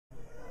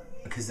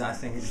Because I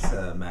think it's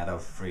a matter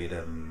of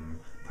freedom,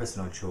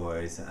 personal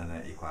choice,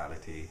 and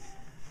equality,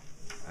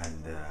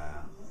 and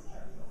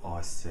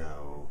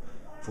also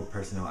for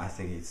personal, I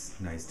think it's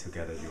nice to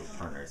get your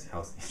partner's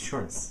health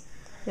insurance.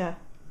 Yeah.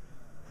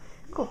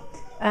 Cool.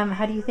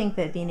 How do you think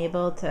that being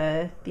able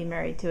to be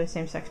married to a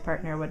same-sex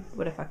partner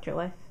would affect your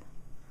life?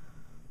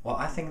 Well,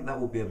 I think that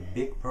would be a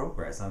big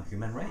progress on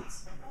human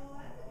rights.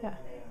 Yeah.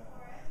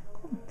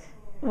 Cool.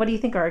 What do you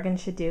think Oregon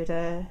should do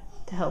to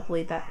help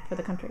lead that for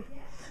the country?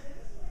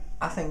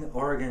 I think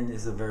Oregon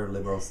is a very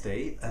liberal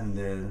state, and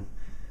in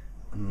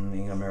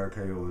America,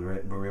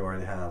 we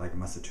already have like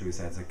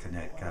Massachusetts and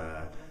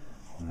Connecticut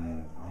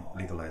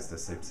legalize the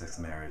same-sex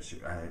marriage.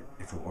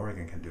 If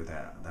Oregon can do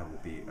that, that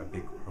would be a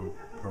big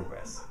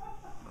progress.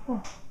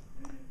 Cool.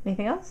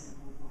 Anything else?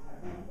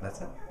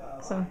 That's it.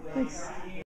 Awesome. Thanks.